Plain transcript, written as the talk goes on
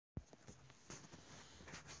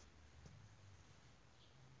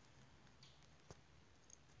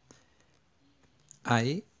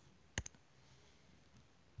a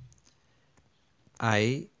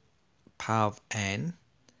power of n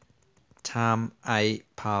times a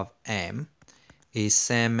power of m is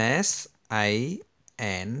same as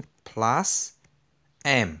an plus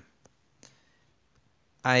m.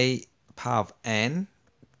 A power of n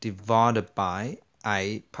divided by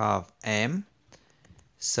a power of m,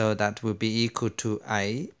 so that will be equal to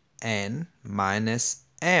an minus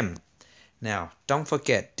m. Now don't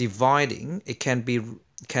forget, dividing, it can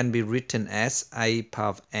be written as a power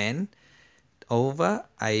of n over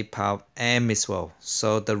a power of m as well.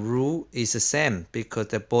 So the rule is the same because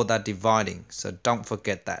they both are dividing. So don't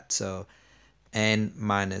forget that. So n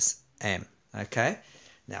minus m. Okay.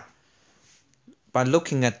 Now, by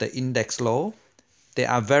looking at the index law, they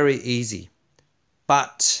are very easy.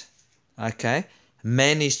 But, okay,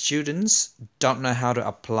 many students don't know how to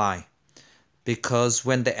apply because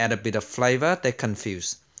when they add a bit of flavor, they're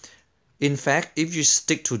confused. In fact, if you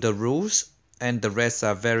stick to the rules, and the rest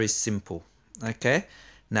are very simple. Okay,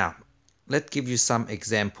 now let's give you some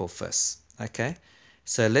example first. Okay,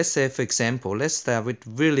 so let's say, for example, let's start with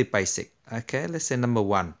really basic. Okay, let's say number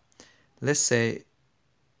 1. Let's say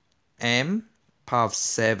m power of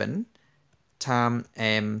 7 times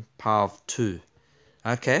m power of 2.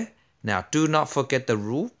 Okay, now do not forget the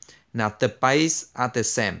rule. Now the base are the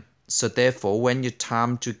same, so therefore when you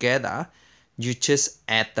time together, you just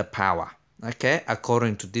add the power. Okay,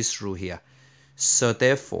 according to this rule here. So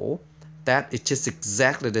therefore that is just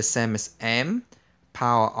exactly the same as m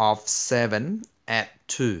power of 7 add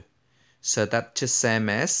 2. So that's just same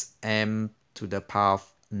as m to the power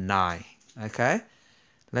of 9. Okay,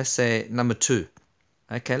 let's say number 2.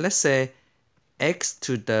 Okay, let's say x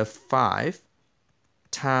to the 5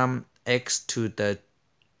 times x to the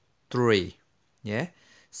 3. Yeah,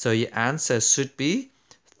 so your answer should be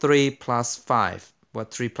 3 plus 5.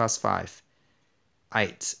 What 3 plus 5?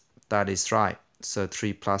 8. That is right. So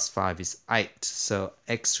 3 plus 5 is 8. So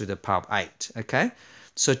x to the power of 8. Okay,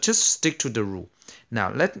 so just stick to the rule.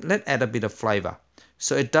 Now let's add a bit of flavor.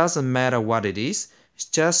 So it doesn't matter what it is,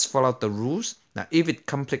 just follow the rules. Now if it's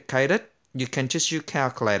complicated, you can just use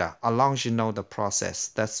calculator as long as you know the process.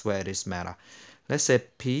 That's where it is matter. Let's say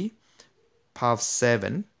p power of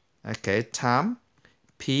 7, okay, times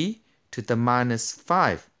p to the minus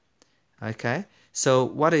 5. Okay, so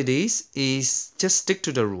what it is just stick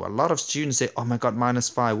to the rule. A lot of students say, oh my god, minus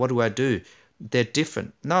 5, what do I do? They're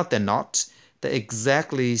different. No, they're not. They're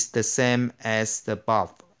exactly the same as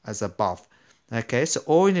above. Okay, so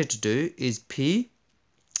all you need to do is p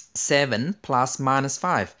 7 plus minus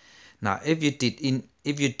 5. Now if you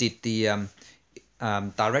did the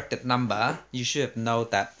directed number, you should know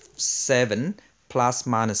that 7 plus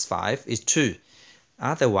minus 5 is 2.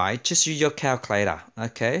 Otherwise, just use your calculator.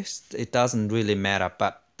 Okay, it doesn't really matter,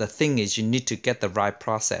 but the thing is you need to get the right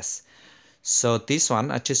process. So this one,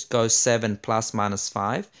 I just go 7 plus minus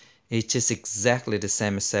 5. It's just exactly the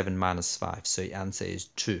same as 7 minus 5. So the answer is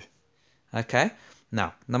 2. Okay,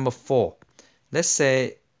 now number 4. Let's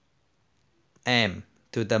say m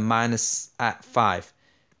to the minus 5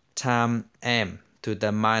 times m to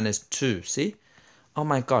the minus 2. See? Oh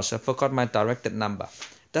my gosh, I forgot my directed number.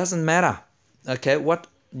 Doesn't matter. Okay, what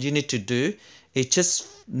you need to do is just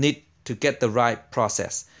need to get the right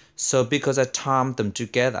process. So because I timed them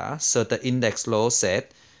together, so the index law said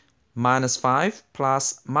minus 5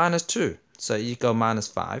 plus minus 2. So you go minus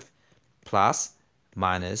 5 plus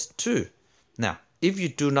minus 2. Now, if you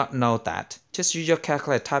do not know that, just use your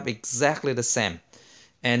calculator, type exactly the same,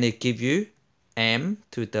 and it give you m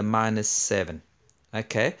to the minus 7.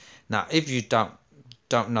 Okay, now if you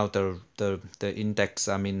don't know the index,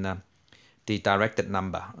 the directed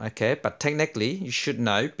number, okay, but technically you should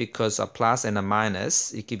know because a plus and a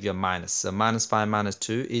minus, it gives you a minus. So minus 5 minus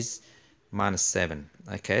 2 is minus 7.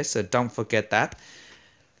 Okay, so don't forget that.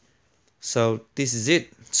 So this is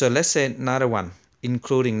it. So let's say another one,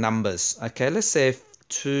 including numbers. Okay, let's say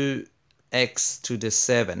 2x to the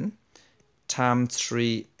 7 times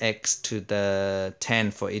 3x to the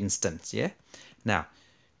 10, for instance. Yeah, now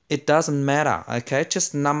it doesn't matter, okay,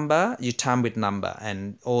 just number, you time with number,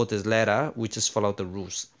 and all the letter, we just follow the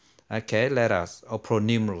rules. Okay, letters or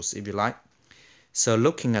pronumerals if you like. So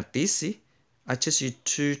looking at this, see, I just use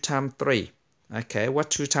 2 times 3. Okay, what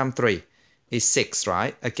 2 times 3 is 6,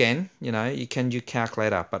 right? Again, you know, you can use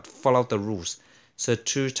calculator, but follow the rules. So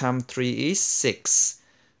 2 times 3 is 6.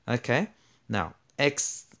 Okay, now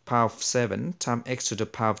x power of 7 times x to the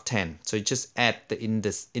power of 10. So you just add the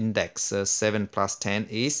index. So 7 plus 10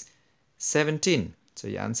 is 17. So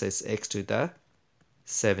your answer is x to the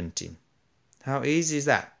 17. How easy is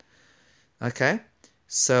that? Okay,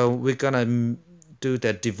 so we're gonna do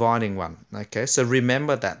the dividing one. Okay, so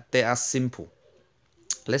remember that they are simple.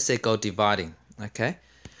 Let's say go dividing. Okay,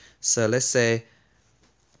 so let's say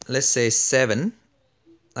 7,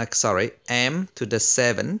 m to the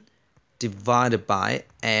 7 divided by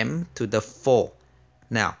m to the 4.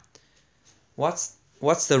 Now, what's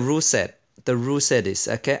the rule set? The rule set is,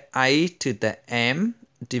 okay, a to the m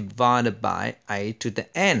divided by a to the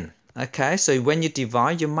n. Okay, so when you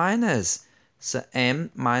divide, you minus. So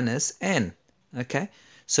m minus n. Okay,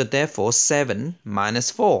 so therefore 7 minus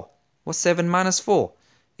 4. What's 7 minus 4?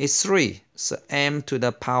 It's 3. So m to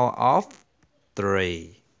the power of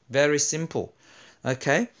 3. Very simple.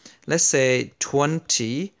 Okay, let's say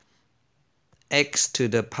 20 x to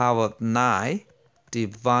the power of 9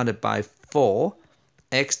 divided by 4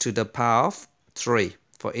 x to the power of 3,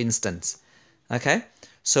 for instance. Okay,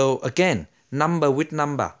 so again, number with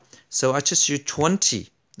number. So I just use 20.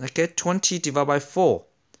 Okay, 20 divided by 4.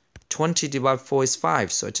 20 divided by 4 is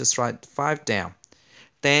 5, so I just write 5 down.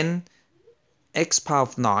 Then x power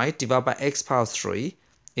of 9 divided by x power of 3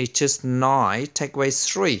 is just 9 take away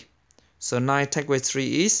 3. So 9 take away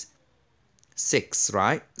 3 is 6,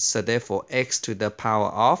 right? So therefore x to the power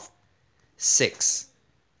of 6.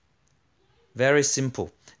 Very simple.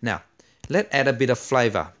 Now, let's add a bit of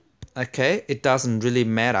flavor. Okay, it doesn't really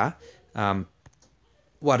matter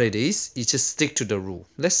what it is. You just stick to the rule.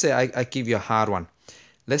 Let's say I give you a hard one.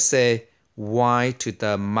 Let's say y to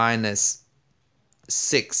the minus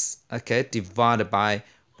 6, okay, divided by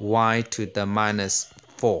y to the minus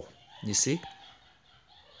 4. You see?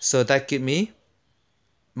 So that give me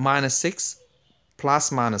minus 6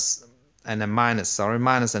 plus minus and a minus, sorry,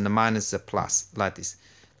 minus and a minus a plus, like this.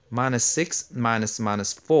 Minus 6 minus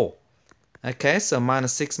minus 4. Okay, so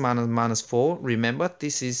minus 6 minus minus 4, remember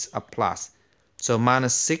this is a plus. So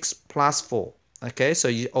minus 6 plus 4. Okay, so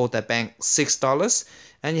you owe the bank $6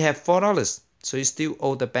 and you have $4. So you still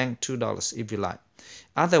owe the bank $2 if you like.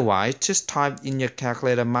 Otherwise, just type in your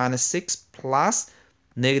calculator minus 6 plus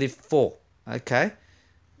negative 4. Okay,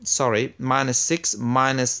 sorry, minus 6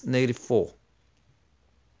 minus negative 4.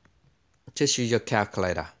 Just use your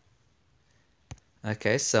calculator.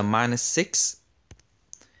 Okay, so minus 6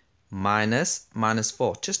 minus minus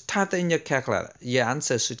 4. Just type that in your calculator. Your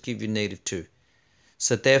answer should give you negative 2.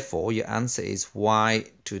 So therefore, your answer is y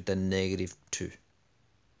to the negative 2.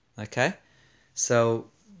 Okay, so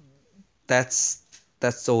that's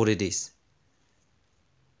all it is.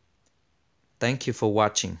 Thank you for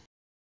watching.